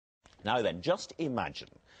Now then, just imagine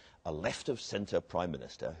a left-of-centre Prime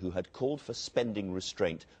Minister who had called for spending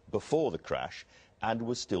restraint before the crash and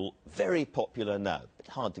was still very popular now. Bit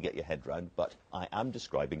hard to get your head round, but I am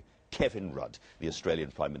describing Kevin Rudd, the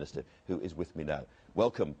Australian Prime Minister, who is with me now.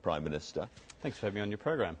 Welcome, Prime Minister. Thanks for having me on your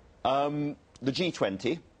programme. The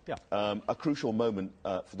G20, yeah. A crucial moment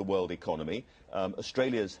for the world economy.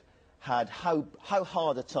 Australia's had, how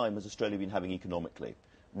hard a time has Australia been having economically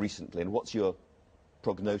recently, and what's your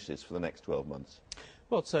prognosis for the next 12 months?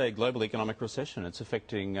 Well, it's a global economic recession. It's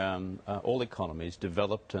affecting all economies,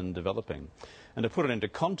 developed and developing. And to put it into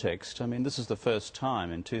context, I mean, this is the first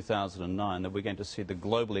time in 2009 that we're going to see the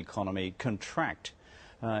global economy contract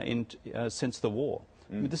since the war.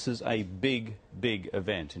 I mean, this is a big, big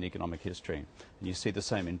event in economic history. And you see the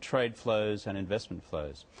same in trade flows and investment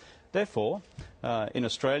flows. Therefore, in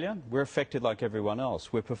Australia, we're affected like everyone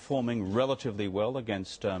else. We're performing relatively well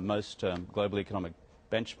against most global economic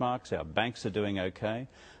benchmarks. Our banks are doing okay,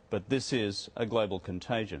 but this is a global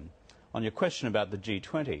contagion. On your question about the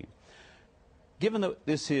G20, given that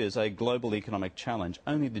this is a global economic challenge,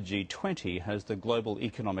 only the G20 has the global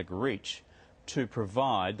economic reach to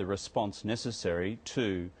provide the response necessary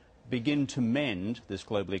to begin to mend this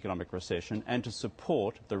global economic recession and to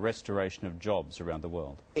support the restoration of jobs around the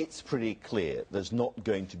world. It's pretty clear there's not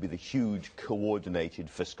going to be the huge coordinated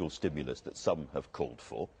fiscal stimulus that some have called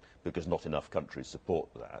for, because not enough countries support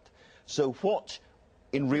that. So what,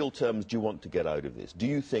 in real terms, do you want to get out of this? Do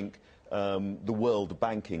you think the world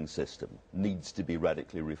banking system needs to be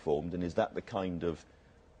radically reformed, and is that the kind of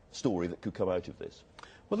story that could come out of this?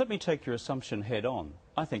 Well, let me take your assumption head on.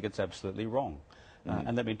 I think it's absolutely wrong.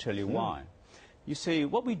 And let me tell you why. You see,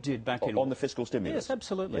 what we did back in... On the fiscal stimulus? Yes,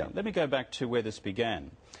 absolutely. Yeah. Let me go back to where this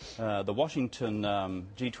began. The Washington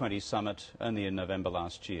G20 summit only in November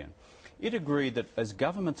last year. It agreed that as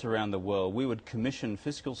governments around the world, we would commission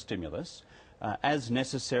fiscal stimulus as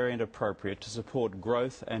necessary and appropriate to support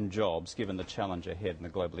growth and jobs, given the challenge ahead in the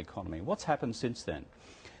global economy. What's happened since then?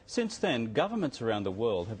 Since then, governments around the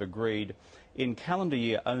world have agreed in calendar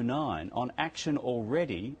year 2009 on action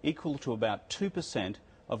already equal to about 2%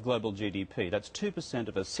 of global GDP. That's 2%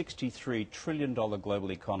 of a $63 trillion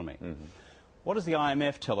global economy. What does the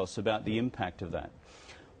IMF tell us about the impact of that?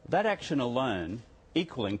 That action alone,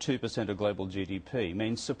 equaling 2% of global GDP,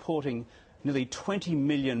 means supporting nearly 20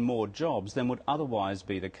 million more jobs than would otherwise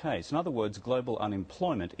be the case. In other words, global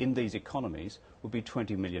unemployment in these economies would be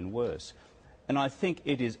 20 million worse. And I think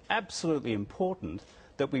it is absolutely important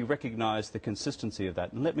that we recognise the consistency of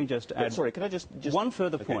that. And let me just add... Sorry, can I just one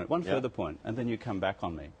further point, further point, and then you come back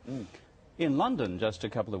on me. In London, just a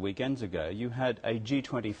couple of weekends ago, you had a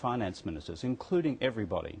G20 finance ministers, including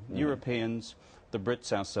everybody, Europeans, the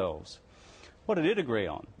Brits, ourselves. What did it agree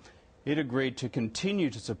on? It agreed to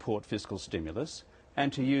continue to support fiscal stimulus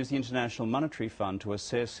and to use the International Monetary Fund to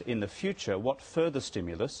assess in the future what further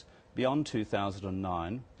stimulus beyond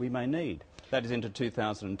 2009 we may need. That is into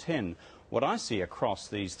 2010. What I see across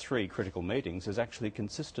these three critical meetings is actually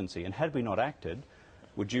consistency. And had we not acted,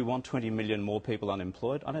 would you want 20 million more people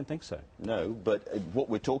unemployed? I don't think so. No, but what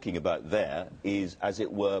we're talking about there is, as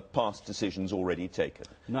it were, past decisions already taken.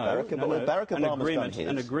 No, Barack Obama's done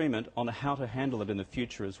an agreement on how to handle it in the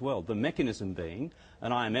future as well. The mechanism being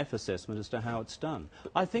an IMF assessment as to how it's done.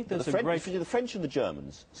 I think there's a great... The French and the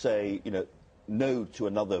Germans say, you know, no to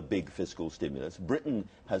another big fiscal stimulus. Britain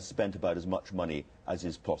has spent about as much money as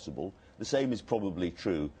is possible. The same is probably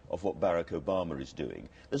true of what Barack Obama is doing.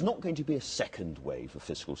 There's not going to be a second wave of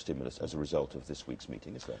fiscal stimulus as a result of this week's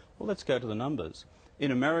meeting, is there? Well, let's go to the numbers.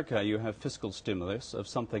 In America, you have fiscal stimulus of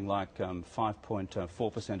something like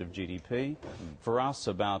 5.4% of GDP. For us,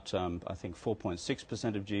 about, I think,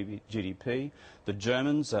 4.6% of GDP. The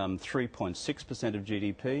Germans, 3.6% of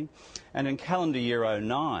GDP. And in calendar year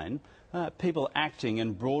 2009, people acting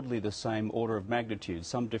in broadly the same order of magnitude,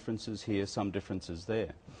 some differences here, some differences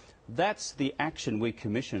there. That's the action we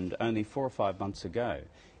commissioned only 4 or 5 months ago.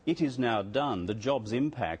 It is now done. The jobs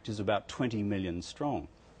impact is about 20 million strong.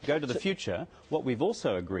 Go to the future, what we've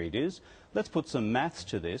also agreed is, let's put some maths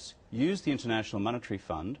to this, use the International Monetary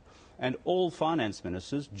Fund, and all finance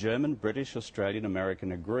ministers, German, British, Australian,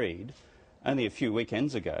 American, agreed only a few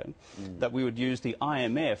weekends ago, that we would use the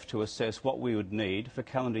IMF to assess what we would need for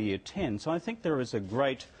calendar year 10. So I think there is a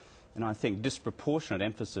great, and I think disproportionate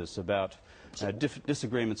emphasis about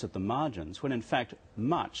disagreements at the margins, when in fact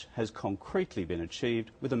much has concretely been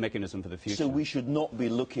achieved with a mechanism for the future. So we should not be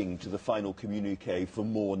looking to the final communique for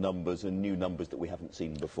more numbers and new numbers that we haven't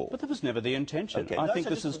seen before. But that was never the intention. Okay. I think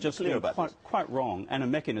this has just been quite wrong, and a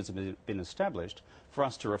mechanism has been established for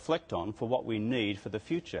us to reflect on for what we need for the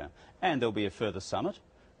future. And there'll be a further summit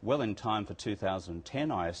well in time for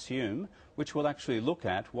 2010, I assume, which will actually look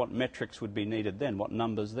at what metrics would be needed then, what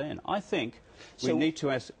numbers then. I think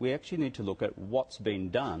we actually need to look at what's been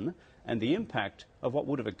done and the impact of what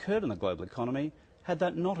would have occurred in the global economy had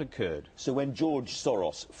that not occurred. So when George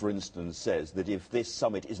Soros, for instance, says that if this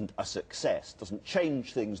summit isn't a success, doesn't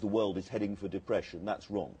change things, the world is heading for depression,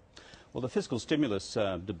 that's wrong. Well, the fiscal stimulus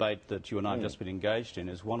debate that you and I have just been engaged in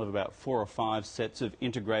is one of about 4 or 5 sets of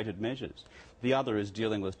integrated measures. The other is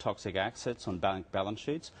dealing with toxic assets on bank balance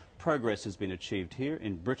sheets. Progress has been achieved here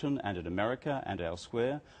in Britain and in America and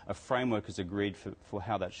elsewhere. A framework is agreed for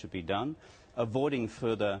how that should be done. Avoiding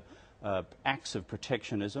further acts of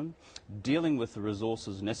protectionism, dealing with the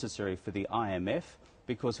resources necessary for the IMF,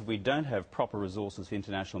 because if we don't have proper resources for the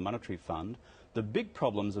International Monetary Fund, the big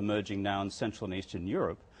problems emerging now in Central and Eastern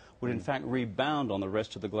Europe would in fact rebound on the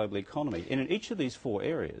rest of the global economy. And in each of these 4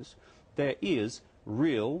 areas, there is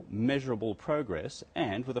real, measurable progress,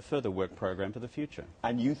 and with a further work programme for the future.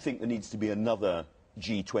 And you think there needs to be another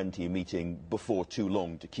G20 meeting before too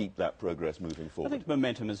long to keep that progress moving forward? I think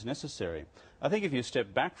momentum is necessary. I think if you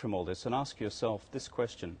step back from all this and ask yourself this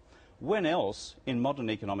question, when else in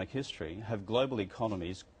modern economic history have global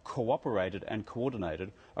economies cooperated and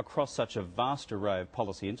coordinated across such a vast array of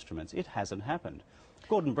policy instruments? It hasn't happened.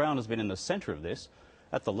 Gordon Brown has been in the centre of this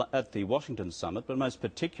at the Washington summit, but most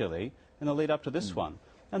particularly in the lead up to this one.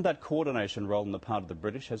 And that coordination role on the part of the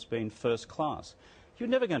British has been first class. You're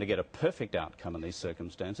never going to get a perfect outcome in these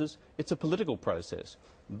circumstances. It's a political process.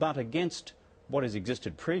 But against what has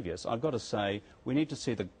existed previous, I've got to say we need to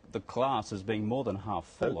see the glass as being more than half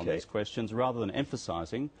full on these questions rather than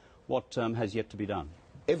emphasising what has yet to be done.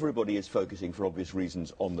 Everybody is focusing, for obvious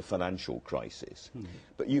reasons, on the financial crisis.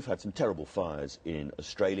 But you've had some terrible fires in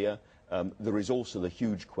Australia. There is also the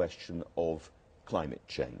huge question of climate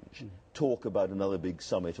change. Talk about another big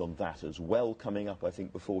summit on that as well coming up, I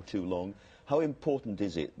think, before too long. How important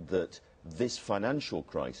is it that this financial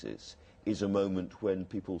crisis is a moment when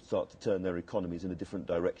people start to turn their economies in a different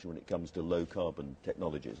direction when it comes to low-carbon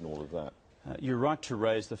technologies and all of that? You're right to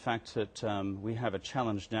raise the fact that we have a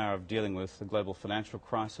challenge now of dealing with the global financial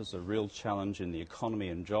crisis, a real challenge in the economy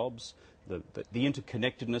and jobs, the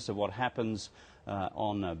interconnectedness of what happens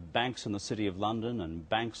on banks in the City of London and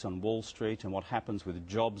banks on Wall Street, and what happens with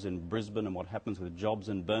jobs in Brisbane and what happens with jobs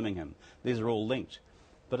in Birmingham. These are all linked.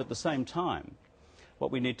 But at the same time, what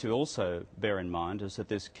we need to also bear in mind is that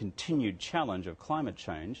this continued challenge of climate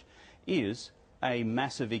change is a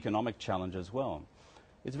massive economic challenge as well.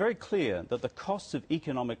 It's very clear that the costs of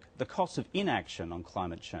inaction on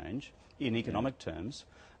climate change, in economic terms,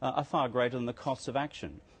 are far greater than the costs of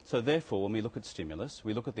action. So therefore, when we look at stimulus,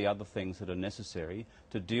 we look at the other things that are necessary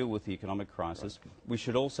to deal with the economic crisis, we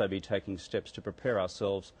should also be taking steps to prepare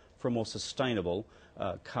ourselves for a more sustainable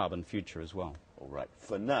carbon future as well. All right.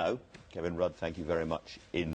 For now, Kevin Rudd, thank you very much indeed.